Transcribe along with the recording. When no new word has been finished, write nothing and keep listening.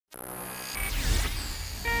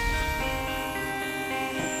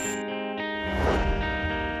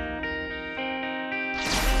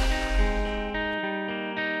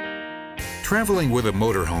Traveling with a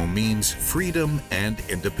motorhome means freedom and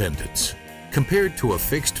independence. Compared to a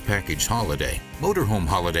fixed package holiday, motorhome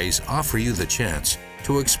holidays offer you the chance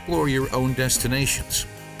to explore your own destinations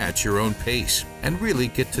at your own pace and really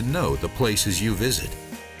get to know the places you visit.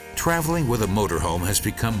 Traveling with a motorhome has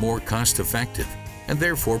become more cost-effective and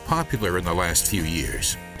therefore popular in the last few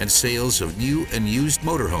years, and sales of new and used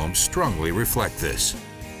motorhomes strongly reflect this.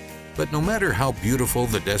 But no matter how beautiful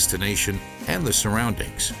the destination and the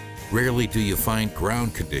surroundings, rarely do you find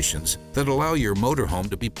ground conditions that allow your motorhome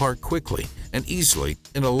to be parked quickly and easily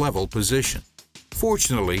in a level position.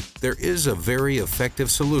 Fortunately, there is a very effective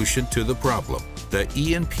solution to the problem: the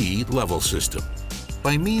E&P level system.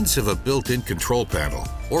 By means of a built-in control panel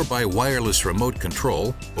or by wireless remote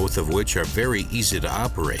control, both of which are very easy to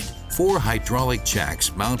operate, 4 hydraulic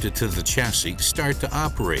jacks mounted to the chassis start to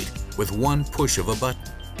operate with one push of a button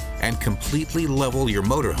and completely level your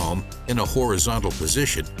motorhome in a horizontal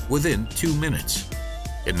position within 2 minutes.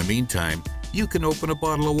 In the meantime, you can open a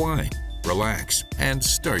bottle of wine, relax, and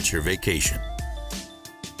start your vacation.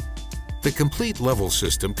 The complete level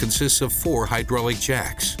system consists of 4 hydraulic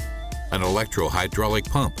jacks, an electro-hydraulic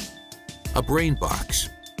pump, a brain box,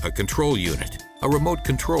 a control unit, a remote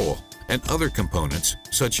control, and other components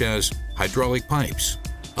such as hydraulic pipes,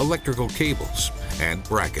 electrical cables, and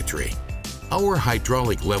bracketry. Our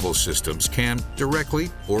hydraulic level systems can, directly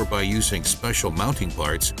or by using special mounting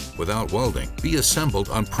parts without welding, be assembled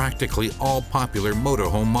on practically all popular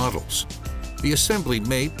motorhome models. The assembly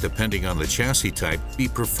may, depending on the chassis type, be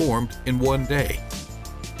performed in one day.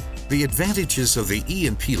 The advantages of the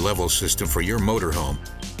E&P level system for your motorhome: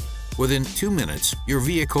 within 2 minutes, your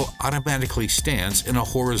vehicle automatically stands in a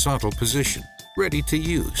horizontal position, ready to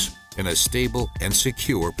use, in a stable and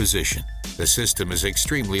secure position. The system is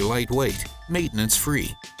extremely lightweight,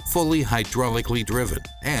 maintenance-free, fully hydraulically driven,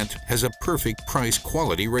 and has a perfect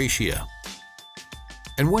price-quality ratio.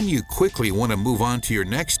 And when you quickly want to move on to your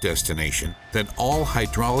next destination, then all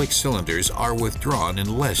hydraulic cylinders are withdrawn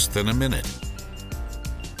in less than a minute,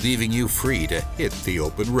 leaving you free to hit the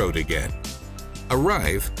open road again.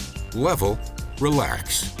 Arrive, level,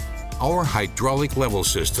 relax. Our hydraulic level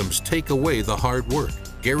systems take away the hard work,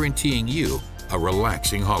 guaranteeing you a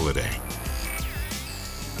relaxing holiday.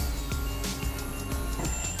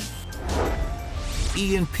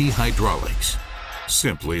 E&P Hydraulics.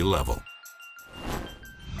 Simply level.